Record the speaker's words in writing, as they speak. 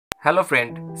Hello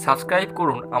friend, subscribe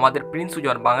করুন আমাদের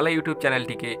প্রিন্সসুজন Bangla YouTube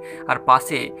চ্যানেলটিকে আর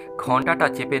পাশে ঘন্টাটা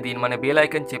চেপে দিন, মানে বেল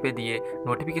আইকন চেপে দিয়ে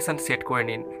নোটিফিকেশান সেট করে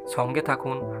নিন। সঙ্গে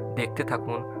থাকুন, দেখতে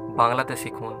থাকুন, বাংলাতে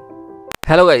শিখুন।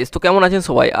 হ্যালো গাইস, তো কেমন আছেন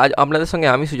সবাই? আজ আপনাদের সঙ্গে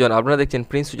আমি সুজন, আপনারা দেখছেন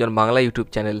প্রিন্সসুজন বাংলা ইউটিউব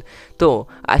চ্যানেল। তো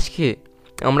আজকে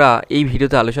আমরা এই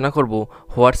ভিডিওতে আলোচনা করব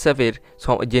হোয়াটসঅ্যাপের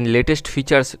যে লেটেস্ট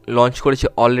ফিচার্স লঞ্চ করেছে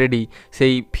অলরেডি,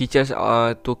 সেই ফিচার্স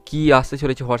তো কী আসতে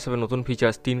চলেছে হোয়াটসঅ্যাপের নতুন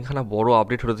ফিচার্স। তিনখানা বড়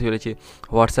আপডেট হতে চলেছে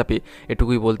হোয়াটসঅ্যাপে,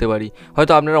 এটুকুই বলতে পারি।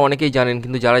 হয়তো আপনারা অনেকেই জানেন,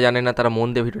 কিন্তু যারা জানেন না তারা মন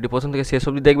দিয়ে ভিডিওটি প্রথম থেকে শেষ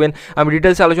অবধি দেখবেন। আমি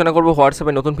ডিটেলসে আলোচনা করব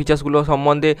হোয়াটসঅ্যাপের নতুন ফিচার্সগুলো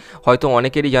সম্বন্ধে। হয়তো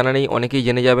অনেকেরই জানা নেই, অনেকেই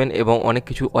জেনে যাবেন এবং অনেক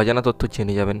কিছু অজানা তথ্য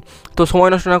জেনে যাবেন। তো সময়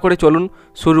নষ্ট না করে চলুন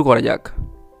শুরু করা যাক।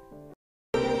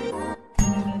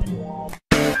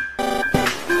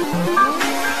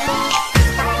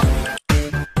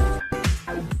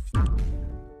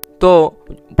 তো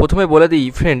প্রথমে বলে দিই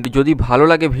ফ্রেন্ড, যদি ভালো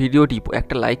লাগে ভিডিওটি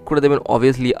একটা লাইক করে দেবেন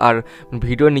অবভিয়াসলি, আর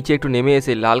ভিডিওর নিচে একটু নেমে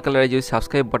এসে লাল কালারের যে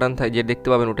সাবস্ক্রাইব বাটন থাকে যে দেখতে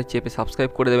পাবেন, ওটা চেপে সাবস্ক্রাইব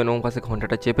করে দেবেন এবং পাশে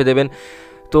ঘন্টাটা চেপে দেবেন।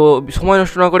 তো সময়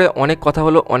নষ্ট না করে, অনেক কথা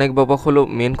হলো, অনেক বকবক হলো,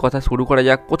 মেন কথা শুরু করা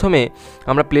যাক। প্রথমে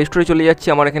আমরা প্লে স্টোরে চলে যাচ্ছি।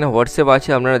 আমার এখানে হোয়াটসঅ্যাপ আছে,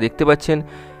 আপনারা দেখতে পাচ্ছেন।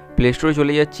 প্লে স্টোরে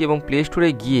চলে যাচ্ছি এবং প্লে স্টোরে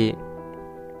গিয়ে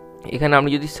এখানে আপনি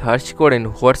যদি সার্চ করেন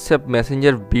হোয়াটসঅ্যাপ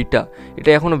মেসেঞ্জার বিটা, এটা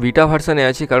এখনও বিটা ভার্সানে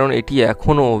আছে, কারণ এটি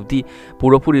এখনও অবধি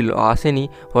পুরোপুরি আসেনি।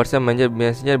 হোয়াটসঅ্যাপ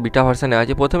মেসেঞ্জার বিটা ভার্সানে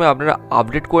আছে। প্রথমে আপনারা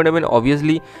আপডেট করে নেবেন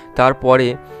অবভিয়াসলি। তারপরে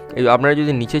আপনারা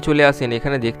যদি নিচে চলে আসেন,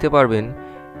 এখানে দেখতে পারবেন,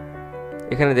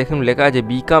 এখানে দেখুন লেখা আছে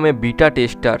বিকাম এ বিটা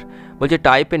টেস্টার। বলছে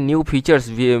type a new features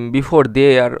before they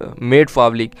are made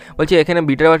public. বলছে এখানে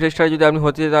বিটা টেস্টার যদি আপনি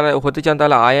হতে চান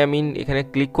তাহলে আই অ্যাম ইন এখানে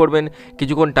ক্লিক করবেন।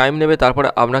 কিছুক্ষণ টাইম নেবে, তারপরে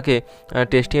আপনাকে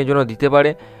টেস্টিংয়ের জন্য দিতে পারে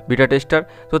বিটা টেস্টার।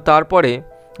 তো তারপরে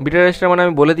বিটা টেস্টার মানে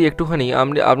আমি বলে দিই একটুখানি,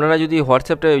 আপনারা যদি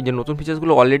হোয়াটসঅ্যাপটা যে নতুন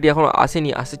ফিচার্সগুলো অলরেডি এখন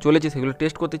আসতে চলেছে সেগুলো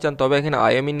টেস্ট করতে চান, তবে এখানে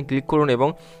আই অ্যাম ইন ক্লিক করুন এবং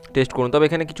টেস্ট করুন। তবে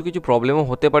এখানে কিছু প্রবলেমও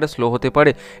হতে পারে, স্লো হতে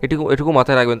পারে, এটুকু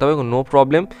মাথায় রাখবেন। তবে নো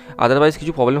প্রবলেম, আদারওয়াইজ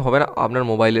কিছু প্রবলেম হবে না আপনার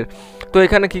মোবাইলের। তো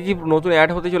এখানে কী নতুন অ্যাড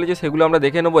হতে চলেছে সেগুলো আমরা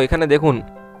দেখে নেবো। এখানে দেখুন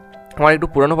আমার একটু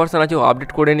পুরানো ভার্সান আছে,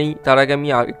 আপডেট করে নিই। তার আগে আমি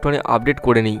একটুখানি আপডেট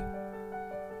করে নিই।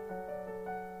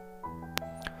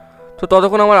 তো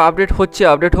ততক্ষণ আমার আপডেট হচ্ছে,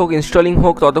 আপডেট হোক, ইনস্টলিং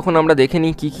হোক, ততক্ষণ আমরা দেখে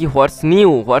নিই কী হোয়াটস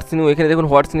নিউ। এখানে দেখুন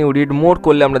হোয়াটস নিউ, রিড মোর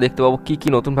করলে আমরা দেখতে পাবো কী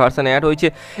নতুন ভার্সান অ্যাড হয়েছে।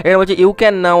 এখানে বলছে you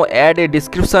can now add a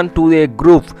description two A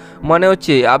group. মানে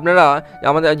হচ্ছে আপনারা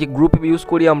আমাদের যে গ্রুপে ইউজ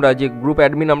করি, আমরা যে গ্রুপ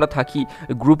অ্যাডমিন আমরা থাকি,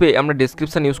 গ্রুপে আমরা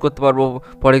ডেসক্রিপশান ইউজ করতে পারবো।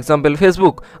 ফর এক্সাম্পল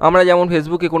ফেসবুক, আমরা যেমন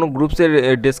ফেসবুকে কোনো গ্রুপসের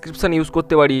ডেসক্রিপশান ইউজ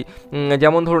করতে পারি।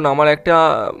 যেমন ধরুন আমার একটা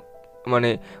মানে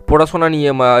পড়াশোনা নিয়ে,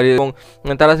 এবং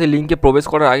তারা সেই লিঙ্কে প্রবেশ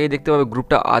করার আগেই দেখতে পাবে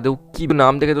গ্রুপটা আদৌ কী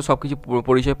নাম দেখে তো সব কিছু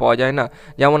পরিচয় পাওয়া যায় না।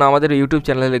 যেমন আমাদের ইউটিউব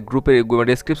চ্যানেলে গ্রুপের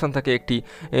ডেসক্রিপশান থাকে একটি,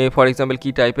 ফর এক্সাম্পল কী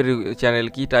টাইপের চ্যানেল,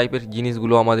 কী টাইপের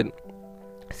জিনিসগুলো আমাদের,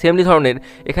 সেমনি ধরনের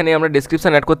এখানে আমরা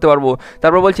ডেসক্রিপশান অ্যাড করতে পারবো।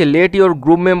 তারপর বলছে let your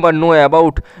group member know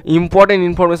about important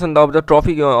information of the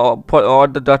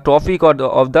topic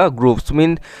of the groups.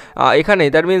 এখানে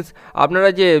দ্যাট মিনস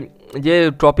আপনারা যে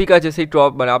টপিক আছে সেই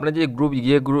মানে আপনার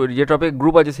যে টপিক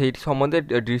গ্রুপ আছে সেই সম্বন্ধে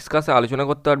আলোচনা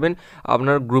করতে পারবেন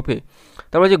আপনার গ্রুপে।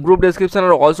 তারপর যে group description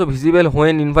are also visible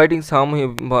when inviting সাম।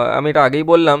 আমি এটা আগেই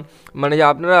বললাম, মানে যে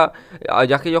আপনারা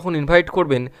যাকে যখন ইনভাইট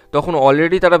করবেন তখন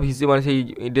অলরেডি তারা মানে সেই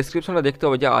ডেসক্রিপশনটা দেখতে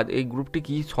হবে যে এই গ্রুপটি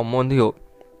কী সম্বন্ধীয়।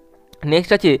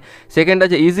 নেক্সট আছে, সেকেন্ড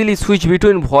আছে easily switch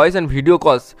between voice and video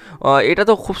কলস। এটা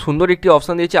তো খুব সুন্দর একটি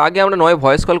অপশান দিয়েছে। আগে আমরা নয়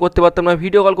ভয়েস কল করতে পারতাম, নয়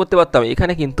ভিডিও কল করতে পারতাম।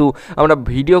 এখানে কিন্তু আমরা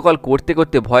ভিডিও কল করতে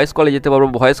করতে ভয়েস কলে যেতে পারবো,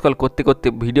 ভয়েস কল করতে করতে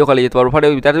ভিডিও কলে যেতে পারবো।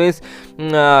 দ্যাট মিনস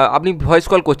আপনি ভয়েস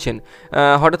কল করছেন,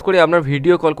 হঠাৎ করে আপনার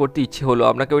ভিডিও কল করতে ইচ্ছে হলো,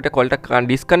 আপনাকে ওইটা কলটা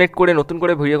ডিসকানেক্ট করে নতুন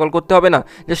করে ভিডিও কল করতে হবে না।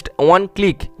 জাস্ট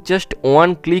ওয়ান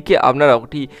ক্লিকে আপনারা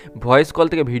ওটি ভয়েস কল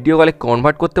থেকে ভিডিও কলে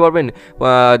কনভার্ট করতে পারবেন।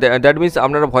 দ্যাট মিনস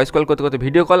আপনারা ভয়েস কল করতে করতে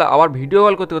ভিডিও কল, আবার ভিডিও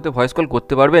কল করতে করতে ভয়েস কল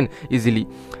করতে পারবেন ইজিলি।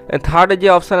 থার্ড যে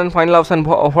option and final option,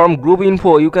 from group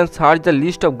info you can search the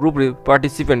list of group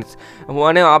participants.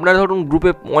 মানে আপনার ধরুন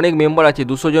গ্রুপে অনেক মেম্বার আছে,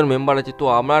 200 জন মেম্বার আছে, তো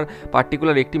আমার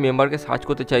পার্টিকুলার একটি মেম্বারকে সার্চ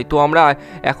করতে চাই, তো আমরা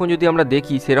এখন যদি আমরা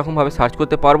দেখি সেরকমভাবে সার্চ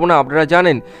করতে পারবো না। আপনারা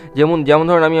জানেন, যেমন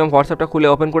ধরুন আমি হোয়াটসঅ্যাপটা খুলে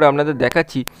ওপেন করে আপনাদের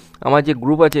দেখাচ্ছি আমার যে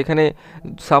গ্রুপ আছে। এখানে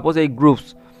সাপোজ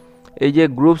এই যে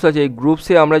গ্রুপস আছে, এই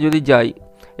গ্রুপসে আমরা যদি যাই,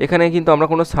 এখানে কিন্তু আমরা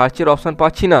কোনো সার্চের অপশান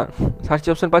পাচ্ছি না।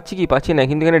 পাচ্ছি না,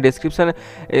 কিন্তু এখানে ডেসক্রিপশানে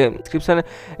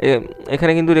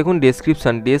এখানে কিন্তু দেখুন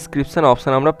ডেসক্রিপশান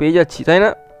অপশান আমরা পেয়ে যাচ্ছি, তাই না?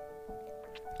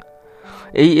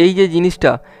 এই যে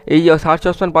জিনিসটা, এই যে সার্চ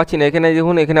অপশান পাচ্ছি না, এখানে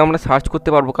দেখুন এখানে আমরা সার্চ করতে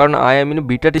পারবো, কারণ I am in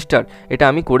beta tester এটা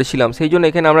আমি করেছিলাম, সেই জন্য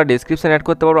এখানে আমরা ডেসক্রিপশান অ্যাড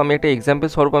করতে পারবো। আমি একটা এক্সাম্পল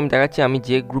স্বরূপ আমি দেখাচ্ছি, আমি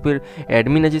যে গ্রুপের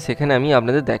অ্যাডমিন আছে সেখানে আমি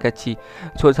আপনাদের দেখাচ্ছি।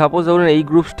 সাপোজ ধরুন এই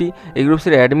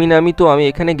গ্রুপসের অ্যাডমিন আমি, তো আমি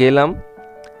এখানে গেলাম,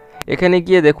 এখানে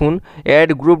গিয়ে দেখুন অ্যাড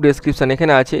গ্রুপ ডেসক্রিপশান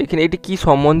এখানে আছে, এখানে এটি কী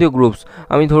সম্বন্ধীয় গ্রুপস,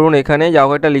 আমি ধরুন এখানে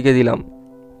জায়গাটা লিখে দিলাম,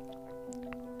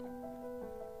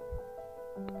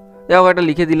 জায়গাটা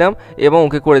লিখে দিলাম এবং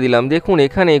ওকে করে দিলাম। দেখুন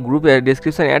এখানে গ্রুপে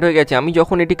ডেসক্রিপশান অ্যাড হয়ে গেছে। আমি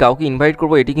যখন এটি কাউকে ইনভাইট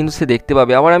করবো এটি কিন্তু সে দেখতে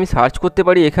পাবে। আবার আমি সার্চ করতে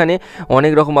পারি এখানে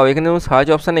অনেক রকমভাবে, এখানে যেমন সার্চ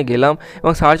অপশানে গেলাম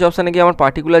এবং সার্চ অপশানে গিয়ে আমার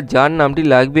পার্টিকুলার যার নামটি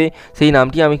লাগবে সেই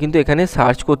নামটি আমি কিন্তু এখানে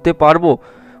সার্চ করতে পারবো।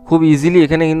 খুব ইজিলি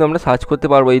এখানে কিন্তু আমরা সার্চ করতে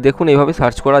পারবো। এই দেখুন এইভাবে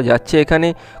সার্চ করা যাচ্ছে, এখানে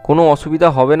কোনো অসুবিধা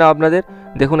হবে না আপনাদের।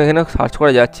 দেখুন এখানে সার্চ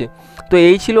করা যাচ্ছে। তো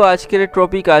এই ছিল আজকের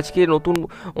টপিক। আজকে নতুন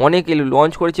অনেক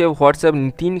লঞ্চ করেছে হোয়াটসঅ্যাপ,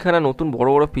 3খানা নতুন বড়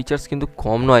বড় ফিচার্স কিন্তু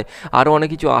কম নয়, আরও অনেক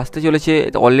কিছু আসতে চলেছে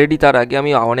অলরেডি। তার আগে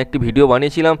আমি অনেকটি ভিডিও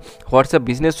বানিয়েছিলাম হোয়াটসঅ্যাপ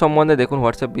বিজনেস সম্বন্ধে। দেখুন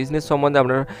হোয়াটসঅ্যাপ বিজনেস সম্বন্ধে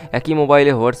আপনারা একই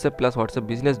মোবাইলে হোয়াটসঅ্যাপ প্লাস হোয়াটসঅ্যাপ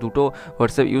বিজনেস দুটো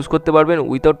হোয়াটসঅ্যাপ ইউজ করতে পারবেন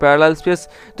উইথাউট প্যারালাল স্পেস।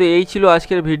 তো এই ছিল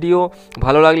আজকের ভিডিও।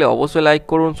 ভালো লাগলে অবশ্যই লাইক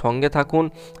করুন, সঙ্গে থাকুন,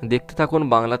 দেখতে থাকুন,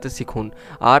 বাংলাতে শিখুন।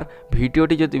 আর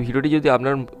ভিডিওটি যদি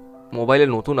আপনার মোবাইলে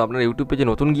নতুন, আপনার ইউটিউব পেজে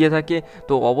নতুন গিয়ে থাকে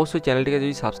তো অবশ্যই চ্যানেলটিকে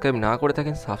যদি সাবস্ক্রাইব না করে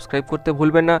থাকেন সাবস্ক্রাইব করতে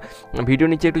ভুলবেন না। ভিডিও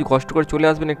নিচে একটু কষ্ট করে চলে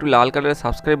আসবেন, একটু লাল কালারের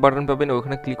সাবস্ক্রাইব বাটন পাবেন,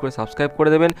 ওখানে ক্লিক করে সাবস্ক্রাইব করে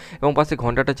দেবেন এবং পাশে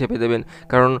ঘন্টাটা চেপে দেবেন,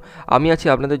 কারণ আমি আছি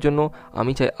আপনাদের জন্য।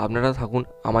 আমি চাই আপনারা থাকুন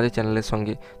আমাদের চ্যানেলের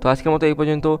সঙ্গে। তো আজকের মতো এই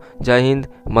পর্যন্ত। জয় হিন্দ,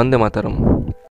 বন্দে মাতরম।